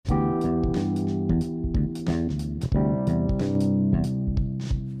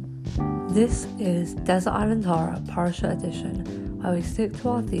This is Desert Island Torah, Parasha Edition, where we stick to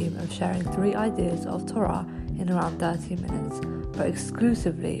our theme of sharing 3 ideas of Torah in around 30 minutes, but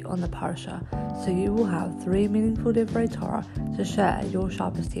exclusively on the Parasha, so you will have 3 meaningful Divrei Torah to share at your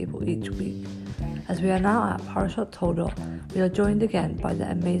Shabbat table each week. As we are now at Parashat Toldot, we are joined again by the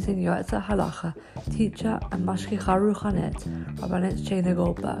amazing Yoetza Halacha, teacher and Mashkicha Ruchanet, Rabbanit Shayna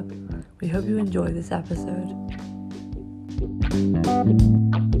Goldberg. We hope you enjoy this episode.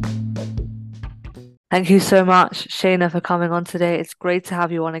 Thank you so much, Shayna, for coming on today. It's great to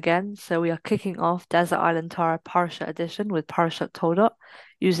have you on again. So we are kicking off Desert Island Torah Parasha Edition with Parashat Toldot,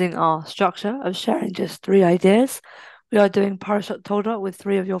 using our structure of sharing just 3 ideas. We are doing Parashat Toldot with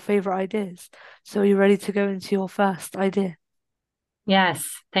 3 of your favorite ideas. So are you ready to go into your first idea? Yes,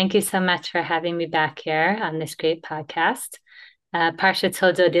 thank you so much for having me back here on this great podcast. Parashat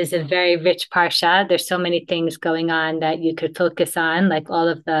Toldot is a very rich parsha. There's so many things going on that you could focus on, like all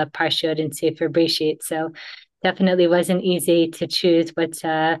of the parshot in Sefer Breshit. So definitely wasn't easy to choose what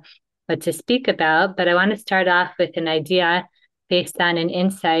to speak about. But I want to start off with an idea based on an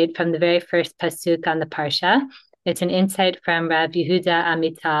insight from the very first pasuk on the parsha. It's an insight from Rav Yehuda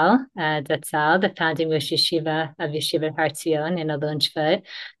Amital Zatzal, the founding Rosh Yeshiva of Yeshiva Har Tzion in Alon Shvat,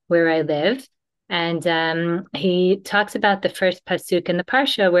 where I live. And he talks about the first pasuk in the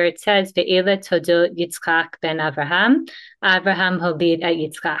parsha where it says, "Ve'ela Toldot Yitzchak ben Avraham, Avraham holid at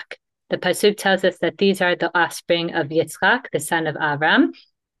Yitzchak." The pasuk tells us that these are the offspring of Yitzchak, the son of Avram.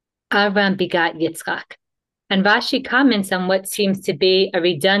 Avram begot Yitzchak. And Rashi comments on what seems to be a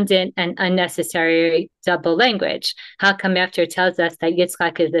redundant and unnecessary double language. How come after it tells us that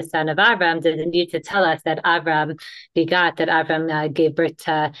Yitzchak is the son of Avram, does it need to tell us that Avram begot, that Avram gave birth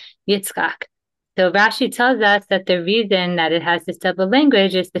to Yitzchak? So Rashi tells us that the reason that it has this double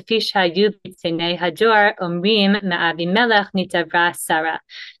language is the Fisha Yubitzinei Hador Omrim Me'avimelech Nitavra Sarah,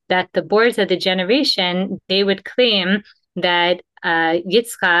 that the boards of the generation, they would claim that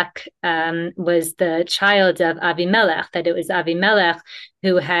Yitzchak was the child of Avimelech, that it was Avimelech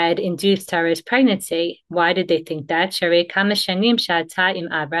who had induced Sarah's pregnancy. Why did they think that?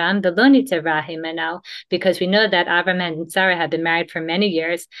 Because we know that Avram and Sarah had been married for many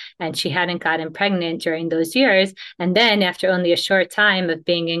years, and she hadn't gotten pregnant during those years. And then after only a short time of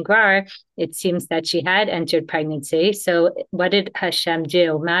being in Grar, it seems that she had entered pregnancy. So what did Hashem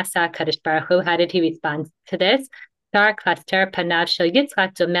do? Masa Kadosh Baruch Hu, how did he respond to this? He made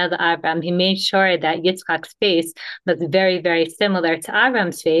sure that Yitzchak's face was very, very similar to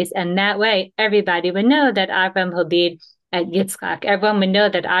Avram's face, and that way everybody would know that Avram holid at Yitzchak. Everyone would know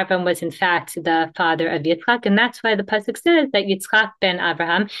that Avram was in fact the father of Yitzchak, and that's why the pasuk says that Yitzchak ben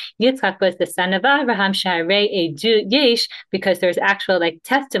Avraham, Yitzchak was the son of Avraham, Sharei Edu Yesh, because there's actual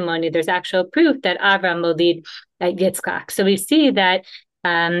testimony, there's actual proof that Avram holid at Yitzchak. So we see that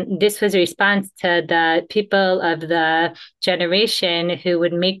this was a response to the people of the generation who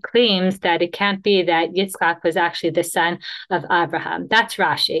would make claims that it can't be that Yitzchak was actually the son of Abraham. That's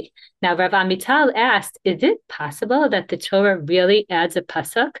Rashi. Now, Rav Amital asked, is it possible that the Torah really adds a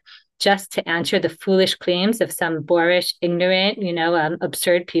pasuk just to answer the foolish claims of some boorish, ignorant,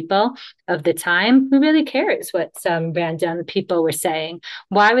 absurd people of the time? Who really cares what some random people were saying?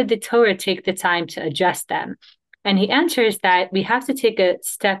 Why would the Torah take the time to address them? And he answers that we have to take a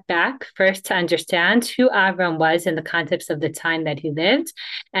step back first to understand who Avram was in the context of the time that he lived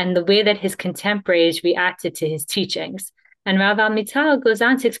and the way that his contemporaries reacted to his teachings. And Rav Amital goes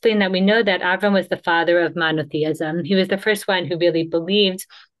on to explain that we know that Avram was the father of monotheism. He was the first one who really believed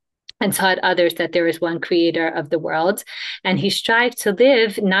and taught others that there is one creator of the world. And he strived to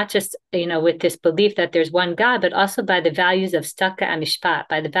live not just, with this belief that there's one God, but also by the values of staka and mishpat,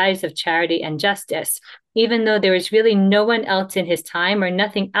 by the values of charity and justice, even though there was really no one else in his time or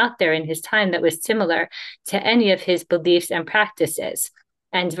nothing out there in his time that was similar to any of his beliefs and practices.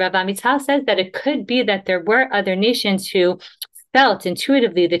 And Rav Amital says that it could be that there were other nations who felt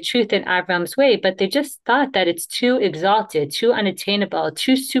intuitively the truth in Avram's way, but they just thought that it's too exalted, too unattainable,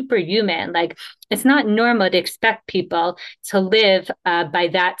 too superhuman. Like, it's not normal to expect people to live by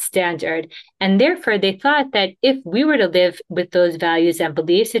that standard. And therefore, they thought that if we were to live with those values and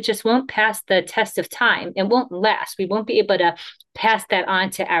beliefs, it just won't pass the test of time. It won't last. We won't be able to pass that on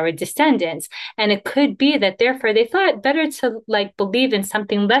to our descendants. And it could be that therefore they thought better to believe in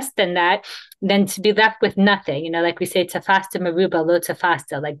something less than that than to be left with nothing. Like we say, tafasta maruba, lo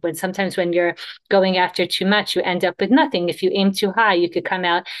tafasta. Like sometimes when you're going after too much, you end up with nothing. If you aim too high, you could come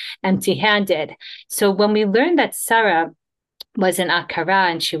out empty-handed. So when we learn that Sarah was an akara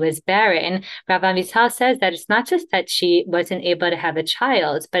and she was barren, Rav Amital says that it's not just that she wasn't able to have a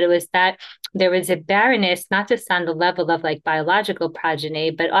child, but it was that there was a barrenness, not just on the level of like biological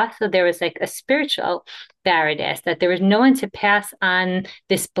progeny, but also there was like a spiritual barrenness, that there was no one to pass on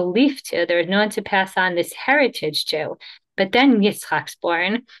this belief to, there was no one to pass on this heritage to. But then Yitzchak's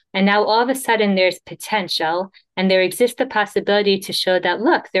born, and now all of a sudden there's potential, and there exists the possibility to show that,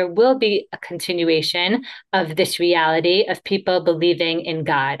 look, there will be a continuation of this reality of people believing in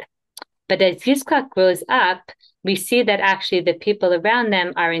God. But as Yitzchak grows up, we see that actually the people around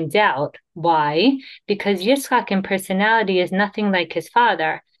them are in doubt. Why? Because Yitzchak in personality is nothing like his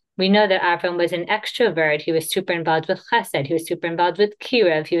father. We know that Avram was an extrovert. He was super involved with chesed. He was super involved with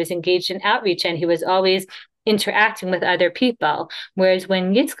kiruv. He was engaged in outreach, and he was always interacting with other people. Whereas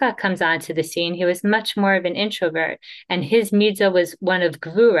when Yitzchak comes onto the scene, he was much more of an introvert, and his mitzvah was one of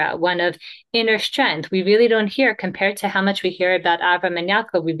gvura, one of inner strength. We really don't hear, compared to how much we hear about Avram and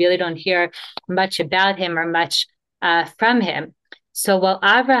Yaakov, we really don't hear much about him or much from him. So while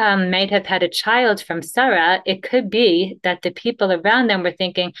Abraham might have had a child from Sarah, it could be that the people around them were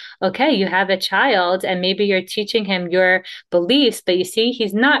thinking, okay, you have a child and maybe you're teaching him your beliefs, but you see,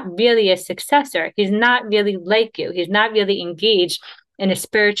 he's not really a successor. He's not really like you. He's not really engaged in a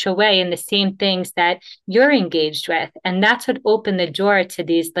spiritual way in the same things that you're engaged with. And that's what opened the door to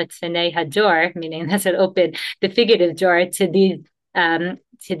these Latsanei Hador, meaning that's what opened the figurative door to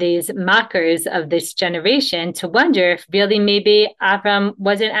these mockers of this generation, to wonder if really maybe Avram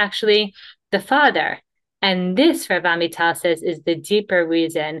wasn't actually the father. And this, Rav Amital says, is the deeper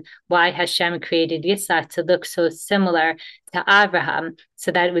reason why Hashem created Yitzhak to look so similar to Abraham,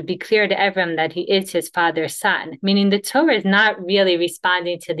 so that it would be clear to everyone that he is his father's son. Meaning the Torah is not really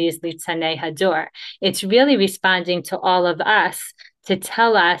responding to these Litzanei Hador. It's really responding to all of us to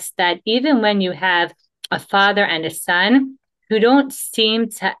tell us that even when you have a father and a son who don't seem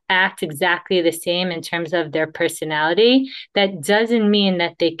to act exactly the same in terms of their personality, that doesn't mean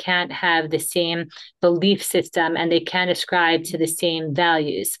that they can't have the same belief system and they can't ascribe to the same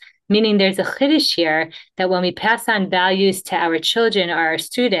values. Meaning there's a chiddush here that when we pass on values to our children or our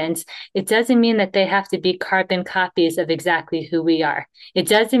students, it doesn't mean that they have to be carbon copies of exactly who we are. It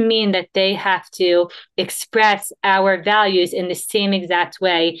doesn't mean that they have to express our values in the same exact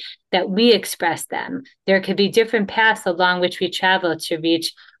way that we express them. There could be different paths along which we travel to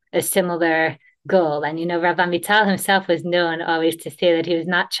reach a similar goal. And, Rav Amital himself was known always to say that he was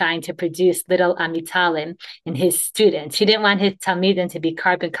not trying to produce little Amitalim in his students. He didn't want his Talmidim to be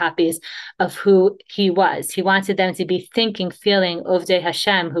carbon copies of who he was. He wanted them to be thinking, feeling Ovdei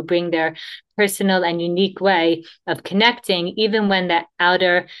Hashem, who bring their personal and unique way of connecting, even when the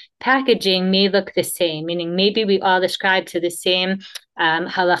outer packaging may look the same, meaning maybe we all ascribe to the same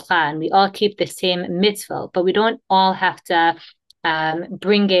halacha and we all keep the same mitzvah, but we don't all have to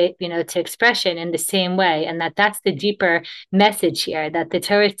bring it, to expression in the same way. And that's the deeper message here, that the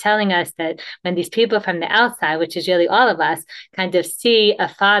Torah is telling us that when these people from the outside, which is really all of us, kind of see a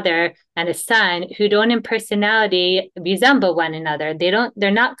father and a son who don't in personality resemble one another,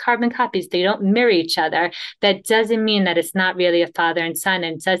 they're not carbon copies, they don't mirror each other. That doesn't mean that it's not really a father and son,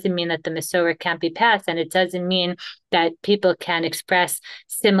 and it doesn't mean that the Masorah can't be passed, and it doesn't mean that people can express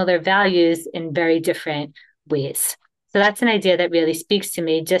similar values in very different ways. So that's an idea that really speaks to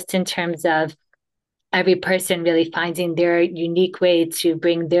me, just in terms of every person really finding their unique way to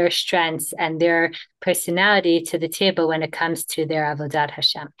bring their strengths and their personality to the table when it comes to their avodat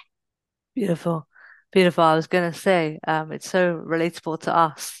Hashem. Beautiful. Beautiful. I was going to say, it's so relatable to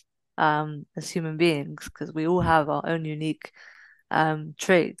us as human beings, because we all have our own unique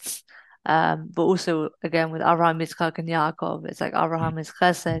traits. But also, again, with Abraham, Yitzchak, and Yaakov, it's like Abraham is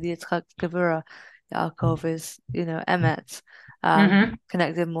chesed, Yitzchak is gevura, Yaakov is, emet,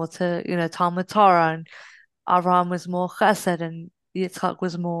 connected more to, Talmud Torah, and Abraham was more chesed, and Yitzchak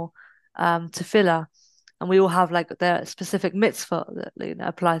was more tefillah. And we all have like their specific mitzvah that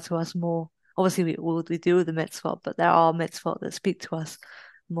apply to us more. Obviously, we do the mitzvah, but there are mitzvah that speak to us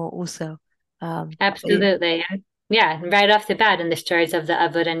more also. Absolutely. Yeah, right off the bat in the stories of the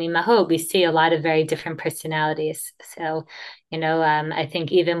Avot and Imahot, we see a lot of very different personalities. So, I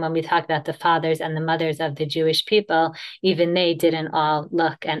think even when we talk about the fathers and the mothers of the Jewish people, even they didn't all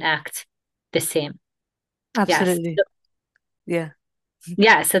look and act the same. Absolutely. Yes.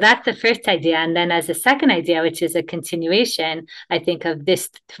 Yeah, so that's the first idea. And then as a second idea, which is a continuation, I think, of this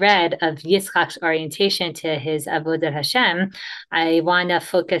thread of Yitzchak's orientation to his Avodat Hashem, I want to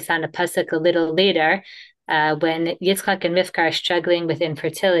focus on a pasuk a little later, when Yitzchak and Rivka are struggling with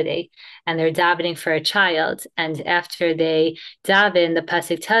infertility and they're davening for a child. And after they daven, the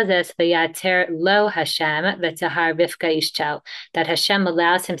pasuk tells us, "Vayater lo Hashem v'tahar Rivka ishto," that Hashem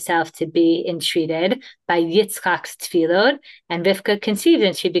allows himself to be entreated by Yitzchak's tefillot, and Rivka conceives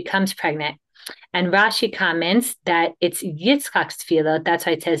and she becomes pregnant. And Rashi comments that it's Yitzchak's tefillot. That's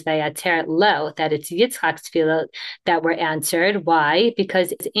why it says Vayater lo, that it's Yitzchak's tefillot that were answered. Why?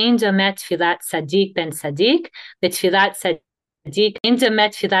 Because it's Ein Domet Tfilat Sadik ben Sadik, the Tfilat Sadik, Ein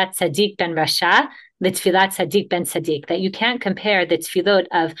Domet Tfilat Sadik ben Rasha, the Tfilat Sadik ben Sadik, that you can't compare the tefillot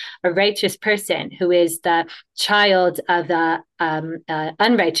of a righteous person who is the child of the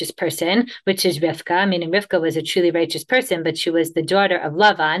unrighteous person, which is Rivka, meaning Rivka was a truly righteous person, but she was the daughter of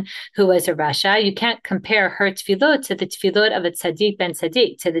Lavan, who was a Rasha. You can't compare her tefillot to the tefillot of a Tzaddik ben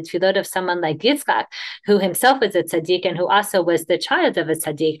Tzaddik, to the tefillot of someone like Yitzchak, who himself was a Tzaddik and who also was the child of a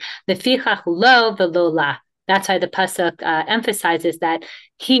Tzaddik. Lefichach lo v'lo la. That's why the pasuk emphasizes that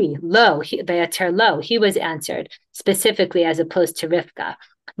he was answered specifically as opposed to Rivka.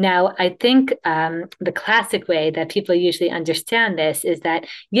 Now, I think the classic way that people usually understand this is that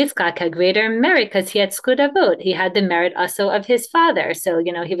Yitzchak had greater merit because he had zchut avot. He had the merit also of his father. So,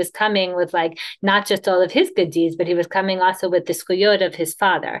 he was coming with not just all of his good deeds, but he was coming also with the zchuyot of his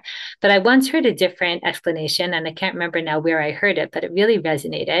father. But I once heard a different explanation, and I can't remember now where I heard it, but it really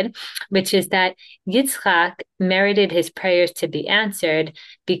resonated, which is that Yitzchak merited his prayers to be answered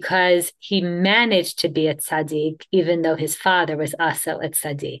because he managed to be a tzaddik, even though his father was also a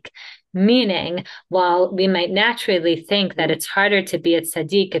tzaddik. Meaning, while we might naturally think that it's harder to be a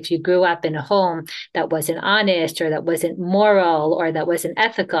tzaddik if you grew up in a home that wasn't honest or that wasn't moral or that wasn't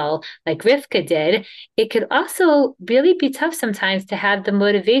ethical, like Rivka did, it could also really be tough sometimes to have the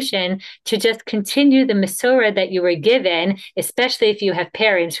motivation to just continue the Masorah that you were given, especially if you have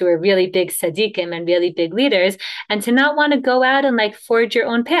parents who are really big tzaddikim and really big leaders, and to not want to go out and forge your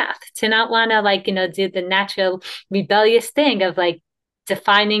own path, to not want to do the natural rebellious thing of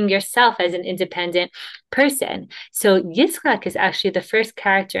defining yourself as an independent person. So Yitzchak is actually the first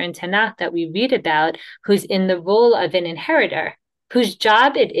character in Tanakh that we read about who's in the role of an inheritor, whose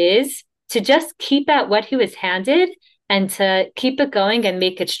job it is to just keep at what he was handed and to keep it going and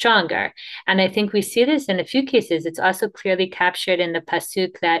make it stronger. And I think we see this in a few cases. It's also clearly captured in the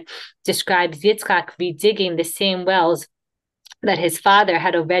pasuk that describes Yitzchak redigging the same wells that his father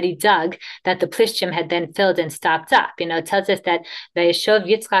had already dug, that the Plishtim had then filled and stopped up. It tells us that Vayeshov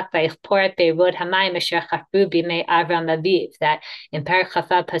Yitzchak vaychporet beirod hamayim asher chafru bimei Avram aviv, that in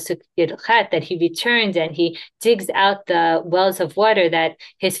Parashat pasuk Yudchet, that he returns and he digs out the wells of water that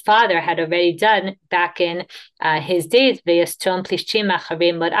his father had already done back in his days, Vayestom Plishtim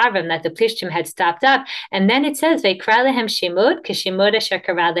acharei mod Avram, that the Plishtim had stopped up. And then it says, Vayikra lehem shemot k'shemot asher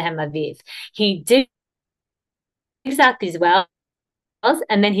kara lehem aviv. He digs out these wells,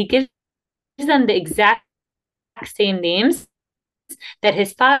 and then he gives them the exact same names that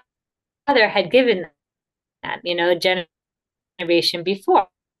his father had given them, a generation before.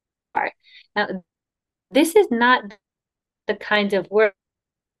 Now, this is not the kind of work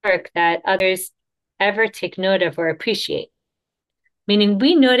that others ever take note of or appreciate. Meaning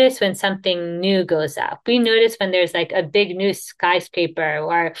we notice when something new goes up. We notice when there's a big new skyscraper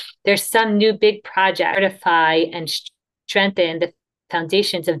or there's some new big project, fortify and strengthen the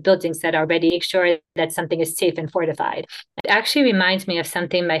foundations of buildings that already make sure that something is safe and fortified. It actually reminds me of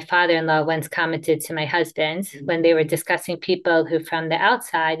something my father-in-law once commented to my husband when they were discussing people who from the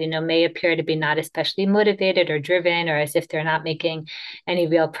outside, may appear to be not especially motivated or driven or as if they're not making any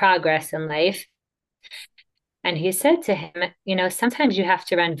real progress in life. And he said to him, sometimes you have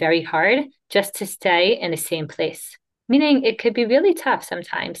to run very hard just to stay in the same place. Meaning it could be really tough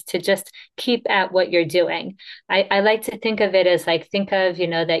sometimes to just keep at what you're doing. I like to think of it as think of,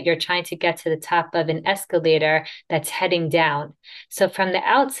 that you're trying to get to the top of an escalator that's heading down. So from the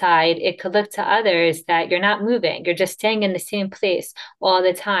outside, it could look to others that you're not moving. You're just staying in the same place all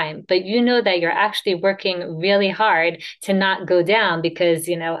the time. But that you're actually working really hard to not go down because,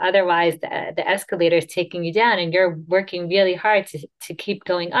 otherwise the escalator is taking you down and you're working really hard to keep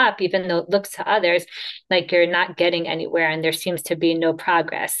going up, even though it looks to others like you're not getting anywhere and there seems to be no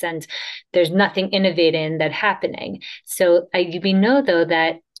progress and there's nothing innovating that happening. So we know though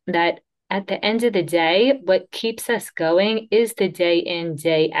that at the end of the day, what keeps us going is the day in,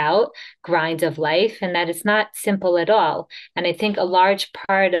 day out grind of life, and that it's not simple at all. And I think a large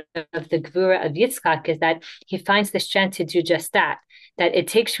part of the gvura of Yitzchak is that he finds the strength to do just that it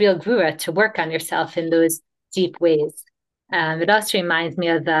takes real gvura to work on yourself in those deep ways. It also reminds me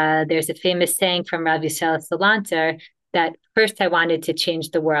of, there's a famous saying from Rav Yisrael Salanter that first I wanted to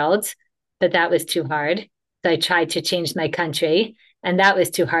change the world, but that was too hard. So I tried to change my country, and that was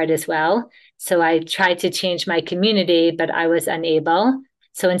too hard as well. So I tried to change my community, but I was unable.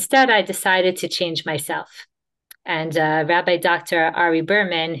 So instead, I decided to change myself. And Rabbi Dr. Ari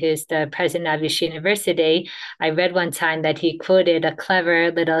Berman, who's the president of Yeshiva University, I read one time that he quoted a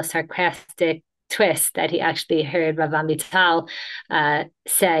clever little sarcastic twist that he actually heard Rav Amital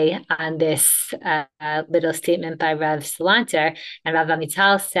say on this little statement by Rav Salanter. And Rav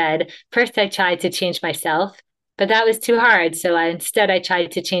Amital said, first I tried to change myself, but that was too hard. So instead I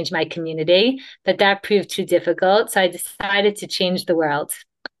tried to change my community, but that proved too difficult. So I decided to change the world.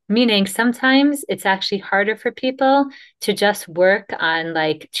 Meaning sometimes it's actually harder for people to just work on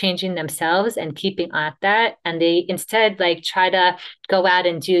like changing themselves and keeping at that. And they instead like try to go out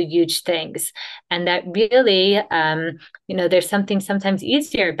and do huge things. And that really, there's something sometimes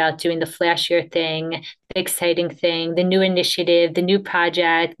easier about doing the flashier thing, the exciting thing, the new initiative, the new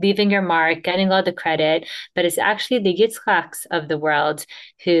project, leaving your mark, getting all the credit. But it's actually the Yitzchaks of the world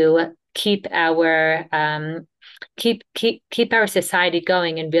who keep our keep our society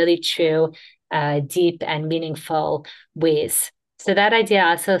going in really true, deep and meaningful ways. So that idea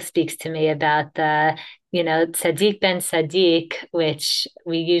also speaks to me about the, tzaddik ben tzaddik, which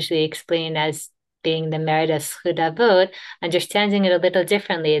we usually explain as being the merit of zchut avot, understanding it a little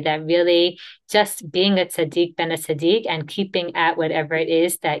differently, that really just being a tzaddik ben a tzaddik and keeping at whatever it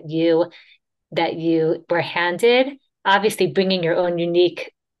is that you were handed, obviously bringing your own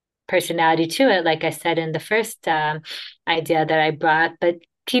unique personality to it, like I said in the first idea that I brought, but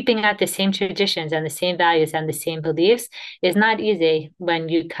keeping at the same traditions and the same values and the same beliefs is not easy when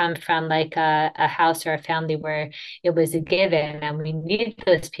you come from like a house or a family where it was a given, and we need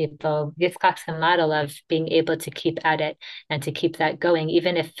those people. Yitzchak's a model of being able to keep at it and to keep that going,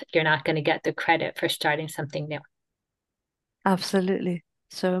 even if you're not going to get the credit for starting something new. Absolutely.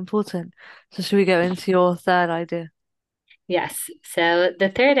 So important. So should we go into your third idea? Yes. So the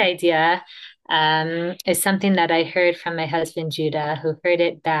third idea is something that I heard from my husband Judah, who heard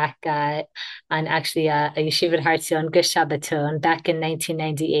it back on actually a Yeshiva Hartzion Gush Shabbaton back in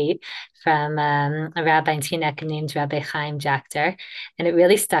 1998 from a rabbi in Teaneck named Rabbi Chaim Jachter. And it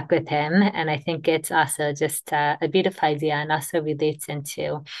really stuck with him. And I think it's also just a beautiful idea and also relates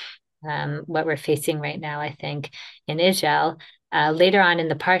into what we're facing right now, I think, in Israel. Later on in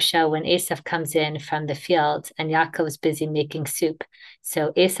the Parsha, when Esav comes in from the field and Yaakov is busy making soup.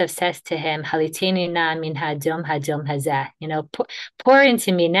 So Esav says to him, Haliteni na min hadom hadom hazeh, pour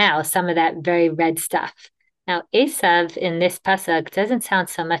into me now some of that very red stuff. Now, Esav in this pasuk doesn't sound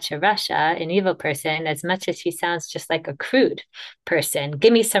so much a Russia, an evil person, as much as he sounds just like a crude person.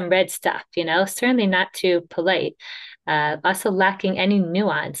 Give me some red stuff, certainly not too polite. Also lacking any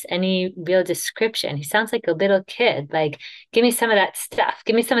nuance, any real description. He sounds like a little kid, like, give me some of that stuff,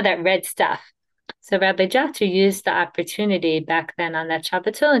 give me some of that red stuff. So Rabbi Jachter used the opportunity back then on that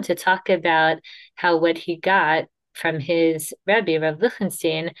Shabbaton to talk about how what he got from his Rebbe, Rav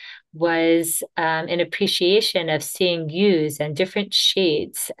Lichtenstein, was an appreciation of seeing hues and different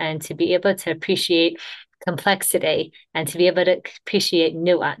shades, and to be able to appreciate complexity and to be able to appreciate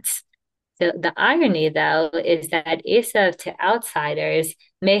nuance. The irony, though, is that Esav to outsiders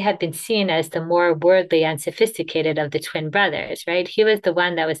may have been seen as the more worldly and sophisticated of the twin brothers, right? He was the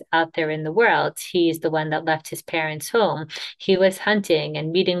one that was out there in the world. He's the one that left his parents' home. He was hunting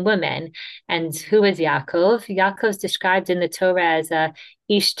and meeting women. And who was Yaakov? Yaakov's described in the Torah as a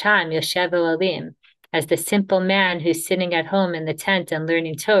Ish Tam Yoshev Olim, as the simple man who's sitting at home in the tent and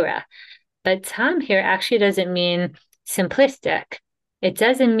learning Torah. But Tam here actually doesn't mean simplistic. It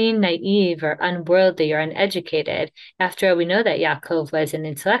doesn't mean naive or unworldly or uneducated. After all, we know that Yaakov was an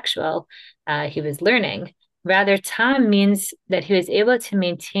intellectual. He was learning. Rather, Tam means that he was able to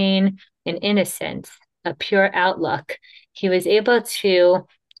maintain an innocence, a pure outlook. He was able to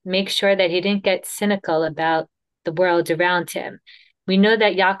make sure that he didn't get cynical about the world around him. We know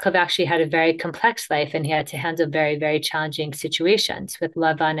that Yaakov actually had a very complex life, and he had to handle very, very challenging situations with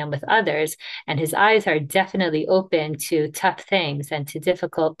Lavan and with others. And his eyes are definitely open to tough things and to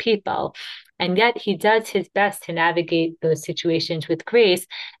difficult people. And yet he does his best to navigate those situations with grace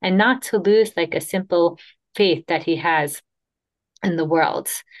and not to lose like a simple faith that he has in the world.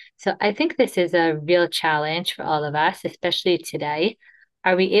 So I think this is a real challenge for all of us, especially today.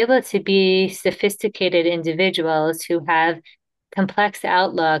 Are we able to be sophisticated individuals who have complex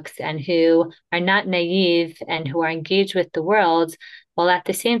outlooks and who are not naive and who are engaged with the world, while at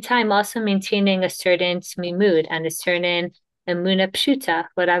the same time also maintaining a certain mood and a certain emuna pshuta,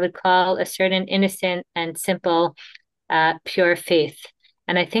 what I would call a certain innocent and simple, pure faith.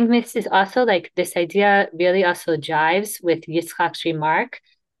 And I think this is also like this idea really also jives with Yitzchak's remark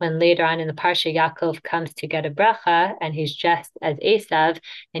when later on in the Parsha, Yaakov comes to get a bracha and he's dressed as Esav,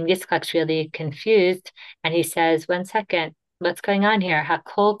 and Yitzchak's really confused, and he says, "1 second, what's going on here?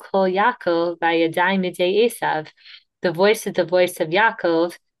 Hakol kol Yaakov vayadayim midei Esav." The voice is the voice of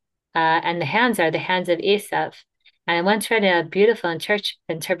Yaakov, and the hands are the hands of Esav. And I once read a beautiful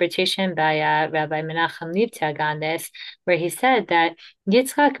interpretation by Rabbi Menachem Leibtag on this, where he said that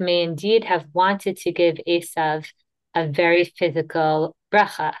Yitzchak may indeed have wanted to give Esav a very physical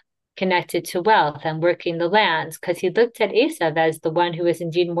bracha connected to wealth and working the lands, because he looked at Esav as the one who was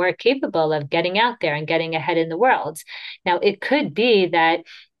indeed more capable of getting out there and getting ahead in the world. Now, it could be that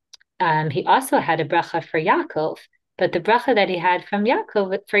he also had a bracha for Yaakov, but the bracha that he had for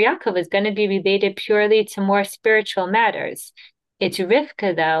Yaakov is going to be related purely to more spiritual matters. It's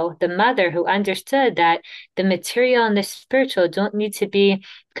Rivka, though, the mother, who understood that the material and the spiritual don't need to be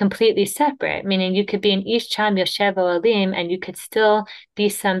completely separate, meaning you could be an Ish Cham Yoshev Olim and you could still be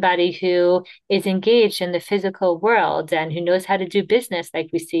somebody who is engaged in the physical world and who knows how to do business, like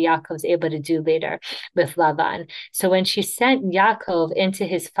we see Yaakov's able to do later with Lavan. So when she sent Yaakov into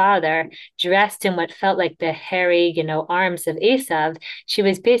his father, dressed in what felt like the hairy, arms of Esav, she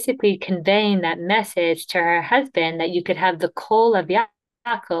was basically conveying that message to her husband that you could have the kol of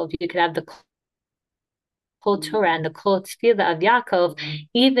Yaakov, you could have the Kol Torah and the Kol Tefillah of Yaakov,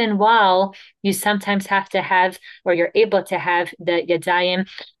 even while you sometimes have to have, or you're able to have, the Yadayim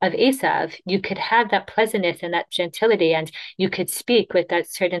of Esav. You could have that pleasantness and that gentility, and you could speak with that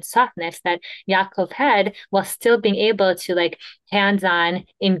certain softness that Yaakov had, while still being able to hands-on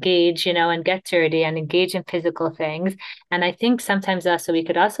engage, and get dirty and engage in physical things. And I think sometimes also we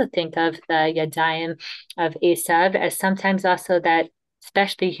could also think of the Yadayim of Esav as sometimes also that,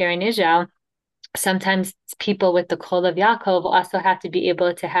 especially here in Israel, sometimes people with the Kol of Yaakov also have to be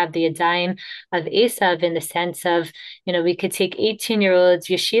able to have the Yadayim of Esav, in the sense of, we could take 18-year-old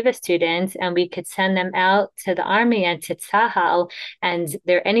yeshiva students and we could send them out to the army and to Tzahal, and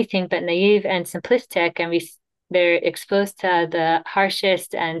they're anything but naive and simplistic, and they're exposed to the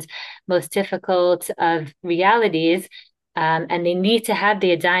harshest and most difficult of realities. And they need to have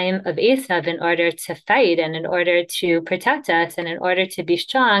the Yadayim of Esav in order to fight and in order to protect us and in order to be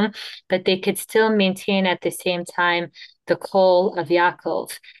strong, but they could still maintain at the same time the Kol of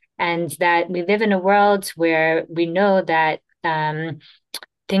Yaakov. And that we live in a world where we know that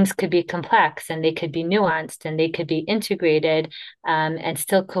things could be complex and they could be nuanced and they could be integrated and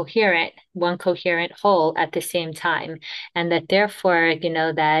still coherent, one coherent whole at the same time. And that therefore,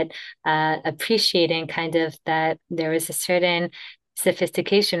 that appreciating kind of that there is a certain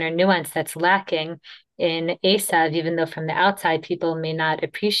sophistication or nuance that's lacking in Esav, even though from the outside people may not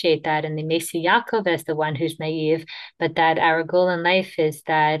appreciate that and they may see Yaakov as the one who's naive, but that our goal in life is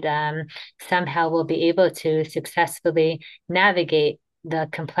that somehow we'll be able to successfully navigate the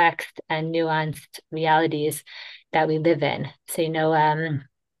complex and nuanced realities that we live in. So,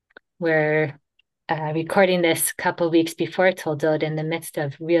 we're recording this a couple of weeks before Toldot, in the midst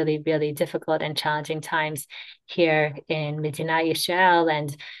of really, really difficult and challenging times here in Medina Yisrael.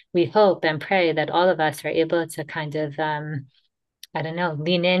 And we hope and pray that all of us are able to kind of,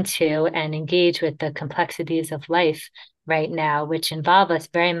 lean into and engage with the complexities of life right now, which involve us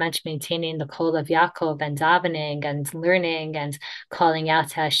very much maintaining the Kol of Yaakov and davening and learning and calling out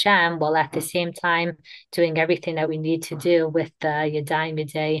to Hashem, while at the same time doing everything that we need to do with the Yadayim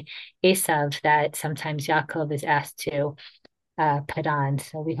Midei Esav that sometimes Yaakov is asked to put on.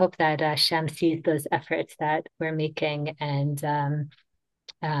 So we hope that Hashem sees those efforts that we're making and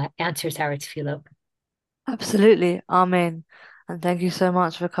answers our tefillah. Absolutely. Amen. And thank you so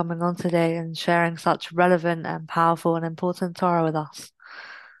much for coming on today and sharing such relevant and powerful and important Torah with us.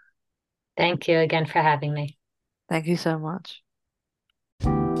 Thank you again for having me. Thank you so much.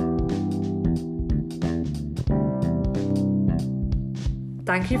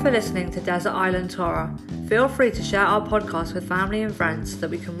 Thank you for listening to Desert Island Torah. Feel free to share our podcast with family and friends so that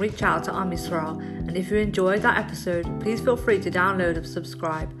we can reach out to Am Yisrael. And if you enjoyed that episode, please feel free to download and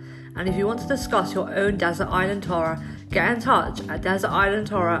subscribe. And if you want to discuss your own Desert Island Torah, get in touch at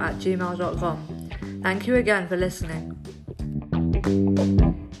desertislandtorah@gmail.com. Thank you again for listening.